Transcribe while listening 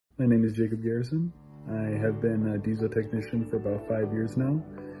My name is Jacob Garrison. I have been a diesel technician for about 5 years now,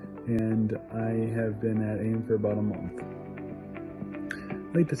 and I have been at AIM for about a month.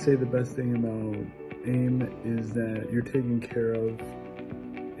 I'd like to say the best thing about AIM is that you're taken care of,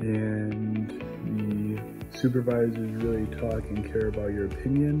 and the supervisors really talk and care about your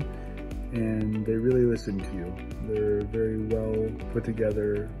opinion, and they really listen to you. They're a very well put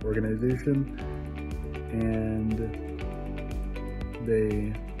together organization, and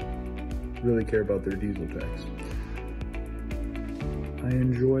they really care about their diesel techs. I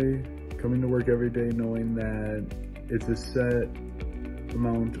enjoy coming to work every day knowing that it's a set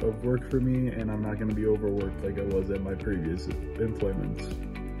amount of work for me and I'm not going to be overworked like I was at my previous employments.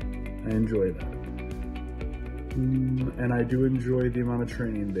 I enjoy that. And I do enjoy the amount of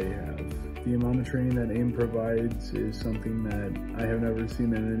training they have. The amount of training that AIM provides is something that I have never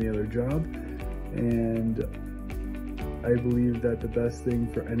seen in any other job, and I believe that the best thing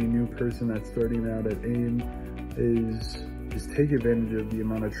for any new person that's starting out at AIM is just take advantage of the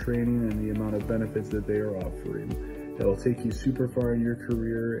amount of training and the amount of benefits that they are offering. It'll take you super far in your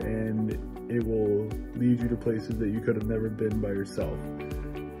career, and it will lead you to places that you could have never been by yourself.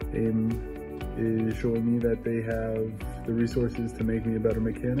 AIM is showing me that they have the resources to make me a better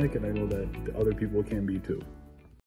mechanic, and I know that other people can be too.